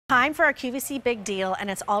Time for our QVC big deal,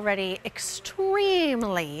 and it's already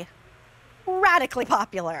extremely, radically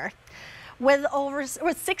popular, with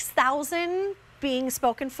 6,000 being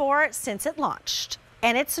spoken for since it launched,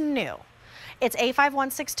 and it's new. It's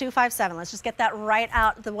A516257. Let's just get that right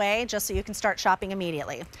out of the way just so you can start shopping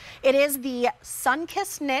immediately. It is the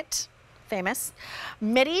Sunkissed Knit, famous,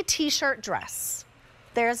 midi t-shirt dress.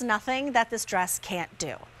 There's nothing that this dress can't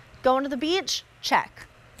do. Going to the beach? Check.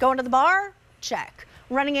 Going to the bar? Check.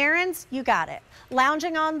 Running errands? You got it.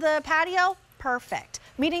 Lounging on the patio? Perfect.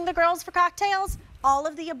 Meeting the girls for cocktails? All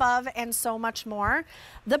of the above and so much more.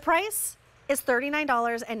 The price is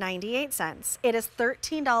 $39.98. It is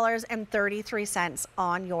 $13.33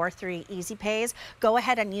 on your 3 easy pays. Go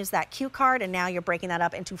ahead and use that Q card, and now you're breaking that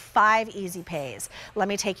up into 5 easy pays. Let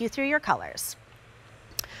me take you through your colors.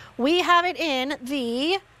 We have it in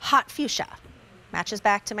the hot fuchsia. Matches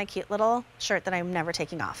back to my cute little shirt that I'm never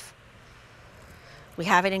taking off. We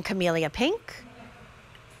have it in camellia pink.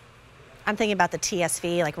 I'm thinking about the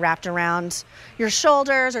TSV, like wrapped around your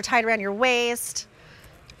shoulders or tied around your waist.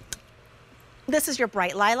 This is your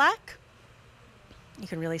bright lilac. You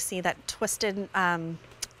can really see that twisted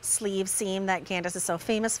sleeve seam that Candace is so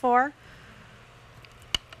famous for.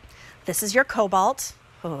 This is your cobalt.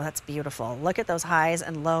 Oh, that's beautiful. Look at those highs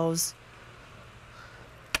and lows.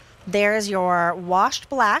 There's your washed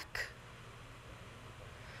black.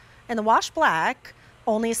 And the washed black,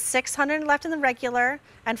 only 600 left in the regular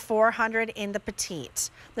and 400 in the petite.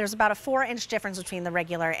 There's about a 4-inch difference between the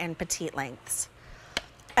regular and petite lengths.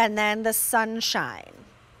 And then the sunshine,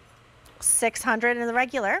 600 in the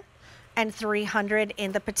regular and 300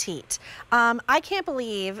 in the petite. I can't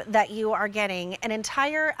believe that you are getting an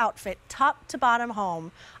entire outfit, top to bottom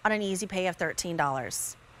home, on an easy pay of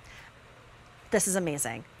 $13. This is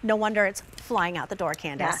amazing. No wonder it's flying out the door,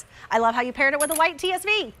 Candace. Yeah. I love how you paired it with a white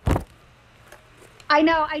TSV. I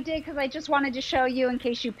know, I did, because I just wanted to show you, in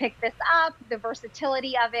case you picked this up, the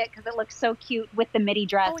versatility of it, because it looks so cute with the midi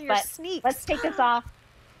dress. Oh, your sneaks. Let's take this off.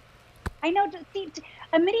 I know, see,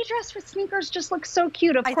 a midi dress with sneakers just looks so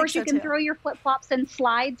cute. Of course, you can throw your flip-flops and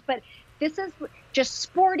slides, but this is just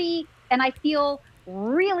sporty, and I feel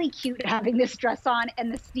really cute having this dress on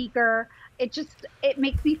and the sneaker. It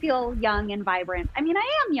makes me feel young and vibrant. I mean, I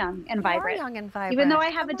am young and vibrant. You are young and vibrant. Even though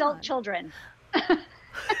I have adult children.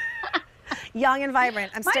 Young and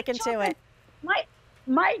vibrant. I'm sticking to it.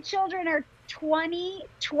 My children are 20,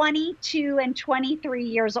 22, and 23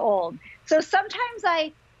 years old. So sometimes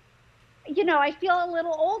I feel a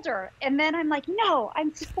little older, and then I'm like, no,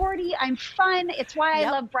 I'm sporty, I'm fun. It's why I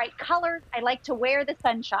love bright colors. I like to wear the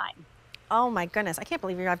sunshine. Oh my goodness, I can't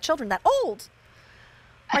believe you have children that old.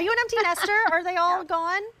 Are you an empty nester? Are they all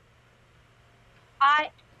gone?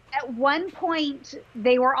 At one point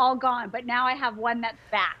they were all gone, but now I have one that's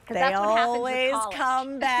back. They that's what always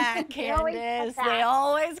come back, Candace. They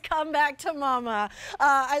always come back to mama.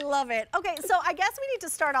 I love it. Okay, so I guess we need to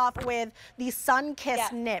start off with the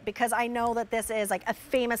Sunkissed knit, because I know that this is like a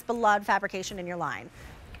famous, beloved fabrication in your line.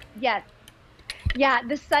 Yes. Yeah,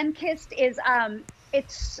 the Sunkissed is,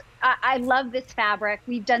 I love this fabric.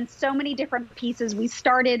 We've done so many different pieces. We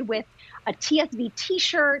started with a TSV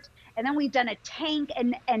t-shirt, and then we've done a tank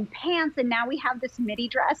and pants, and now we have this midi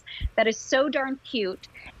dress that is so darn cute.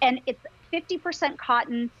 And it's 50%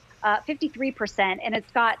 cotton, 53%, and it's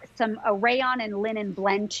got a rayon and linen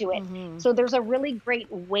blend to it. So there's a really great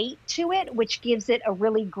weight to it, which gives it a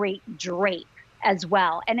really great drape as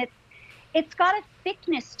well. And it's got a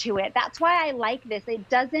thickness to it. That's why I like this. It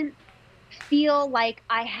doesn't feel like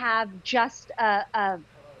I have just a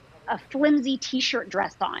flimsy t-shirt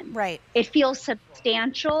dress on. Right. It feels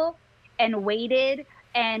substantial and weighted,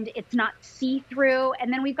 and it's not see-through.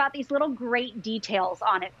 And then we've got these little great details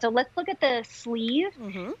on it. So let's look at the sleeve,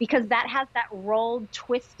 because that has that rolled,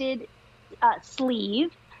 twisted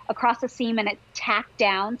sleeve across the seam, and it's tacked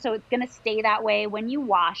down. So it's going to stay that way when you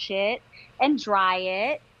wash it and dry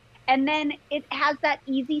it. And then it has that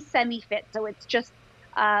easy semi-fit. So it's just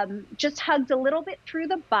hugs a little bit through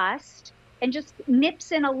the bust, and just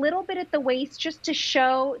nips in a little bit at the waist just to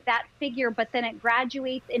show that figure, but then it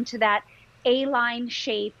graduates into that A-line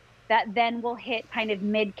shape that then will hit kind of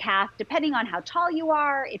mid-calf, depending on how tall you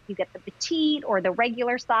are, if you get the petite or the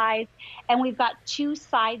regular size. And we've got 2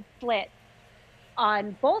 side slits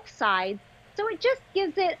on both sides. So it just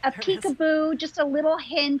gives it a peekaboo, just a little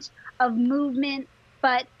hint of movement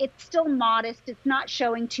but it's still modest. It's not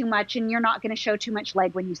showing too much, and you're not going to show too much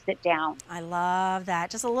leg when you sit down. I love that.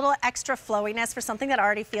 Just a little extra flowiness for something that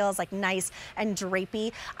already feels like nice and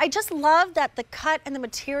drapey. I just love that the cut and the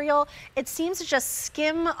material, it seems to just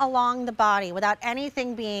skim along the body without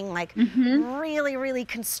anything being like really, really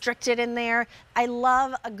constricted in there. I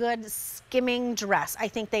love a good skimming dress. I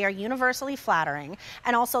think they are universally flattering.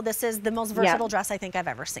 And also this is the most versatile dress I think I've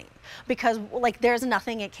ever seen, because like there's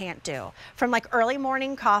nothing it can't do. From like early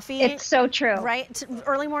morning coffee. It's so true. Right? To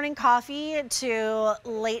early morning coffee to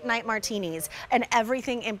late night martinis and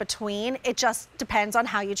everything in between. It just depends on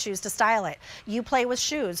how you choose to style it. You play with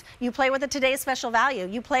shoes. You play with a today's special value.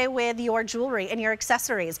 You play with your jewelry and your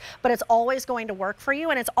accessories, but it's always going to work for you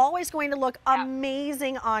and it's always going to look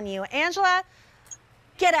amazing on you. Angela,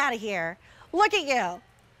 get out of here. Look at you.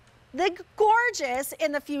 The gorgeous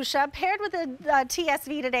in the fuchsia paired with the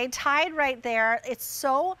TSV today, tied right there. It's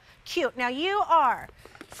so cute. Now you are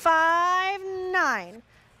 5'9",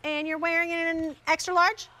 and you're wearing it in an extra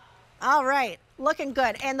large? All right, looking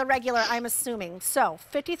good. And the regular, I'm assuming. So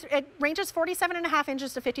 53, it ranges 47.5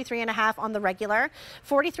 inches to 53.5 on the regular,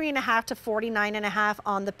 43.5 to 49.5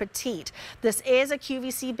 on the petite. This is a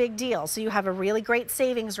QVC big deal, so you have a really great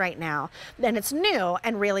savings right now. And it's new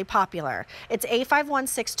and really popular. It's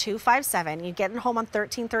A516257. You get it home on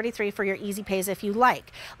 $13.33 for your easy pays if you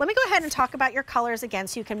like. Let me go ahead and talk about your colors again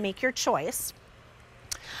so you can make your choice.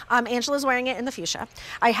 Angela's wearing it in the fuchsia.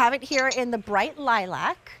 I have it here in the bright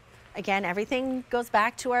lilac. Again, everything goes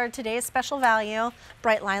back to our today's special value.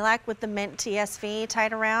 Bright lilac with the mint TSV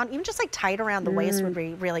tied around. Even just like tied around the waist would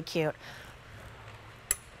be really cute.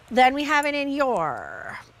 Then we have it in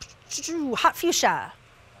your hot fuchsia.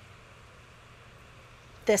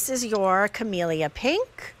 This is your camellia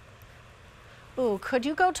pink. Ooh, could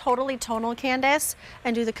you go totally tonal, Candace,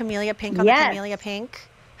 and do the camellia pink on the camellia pink?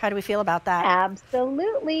 How do we feel about that?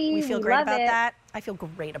 Absolutely. We feel great about that. I feel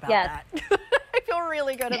great about that. I feel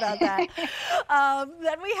really good about that.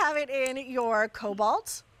 Then we have it in your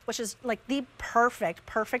cobalt, which is like the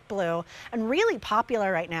perfect blue and really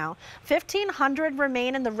popular right now. 1,500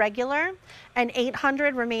 remain in the regular and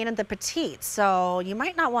 800 remain in the petite. So you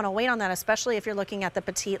might not want to wait on that, especially if you're looking at the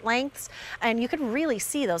petite lengths. And you can really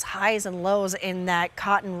see those highs and lows in that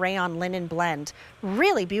cotton rayon linen blend.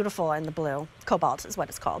 Really beautiful in the blue. Cobalt is what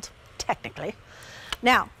it's called, technically.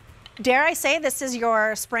 Now, dare I say this is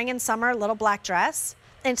your spring and summer little black dress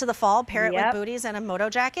into the fall, pair it with booties and a moto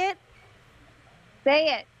jacket? Say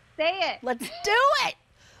it. Say it. Let's do it.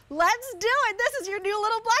 Let's do it. This is your new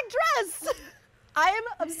little black dress. I am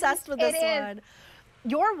obsessed with this one.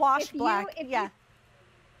 Your wash black.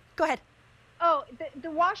 Go ahead. Oh,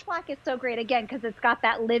 the wash black is so great, again, because it's got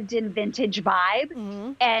that lived-in vintage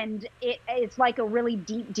vibe, and it's like a really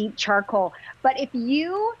deep charcoal. But if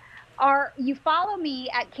you follow me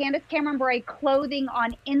at Candace Cameron Bure Clothing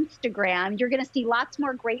on Instagram, you're going to see lots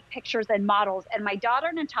more great pictures and models. And my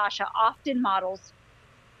daughter, Natasha, often models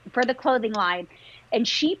for the clothing line. And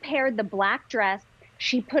she paired the black dress.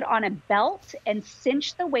 She put on a belt and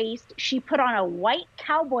cinched the waist. She put on a white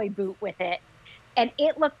cowboy boot with it. And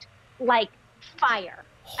it looked like fire.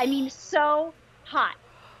 I mean, so hot.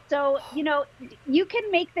 So, you know, you can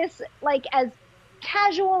make this like as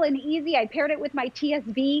casual and easy. I paired it with my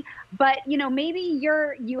TSV, but you know, maybe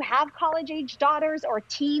you have college age daughters or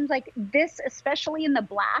teens. Like this, especially in the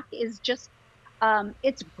black, is just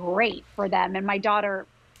it's great for them. And my daughter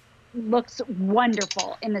looks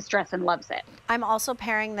wonderful in this dress and loves it. I'm also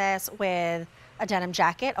pairing this with a denim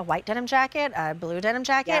jacket, a white denim jacket, a blue denim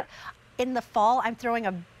jacket. In the fall, I'm throwing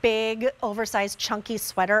a big, oversized, chunky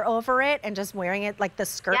sweater over it and just wearing it like the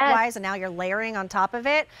skirt-wise, and now you're layering on top of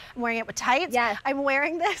it. I'm wearing it with tights. I'm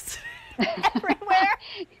wearing this everywhere.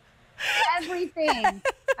 Everything.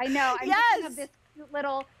 I know. I'm thinking of this cute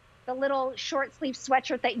little short sleeve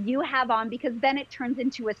sweatshirt that you have on, because then it turns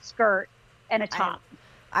into a skirt and a top.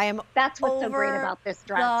 That's what's so great about this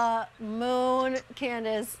dress. The moon,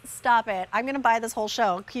 Candace, stop it. I'm going to buy this whole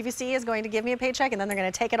show. QVC is going to give me a paycheck and then they're going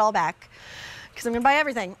to take it all back because I'm going to buy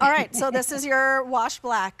everything. All right, so this is your wash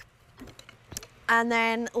black. And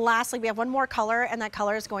then lastly, we have one more color, and that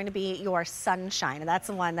color is going to be your sunshine. And that's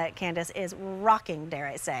the one that Candace is rocking, dare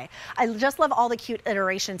I say. I just love all the cute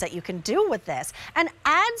iterations that you can do with this and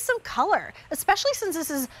add some color, especially since this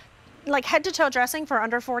is like head to toe dressing for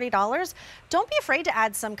under $40. Don't be afraid to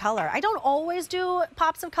add some color. I don't always do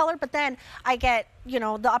pops of color, but then I get you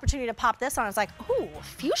know, the opportunity to pop this on. I was like, ooh,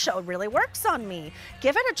 fuchsia really works on me.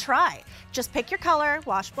 Give it a try. Just pick your color,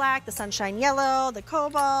 wash black, the sunshine yellow, the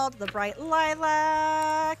cobalt, the bright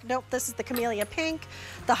lilac. Nope, this is the camellia pink,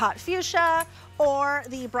 the hot fuchsia, or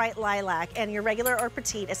the bright lilac. And your regular or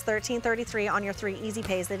petite is $13.33 on your 3 easy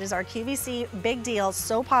pays. That is our QVC big deal,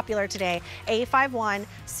 so popular today,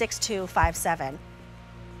 851-6257.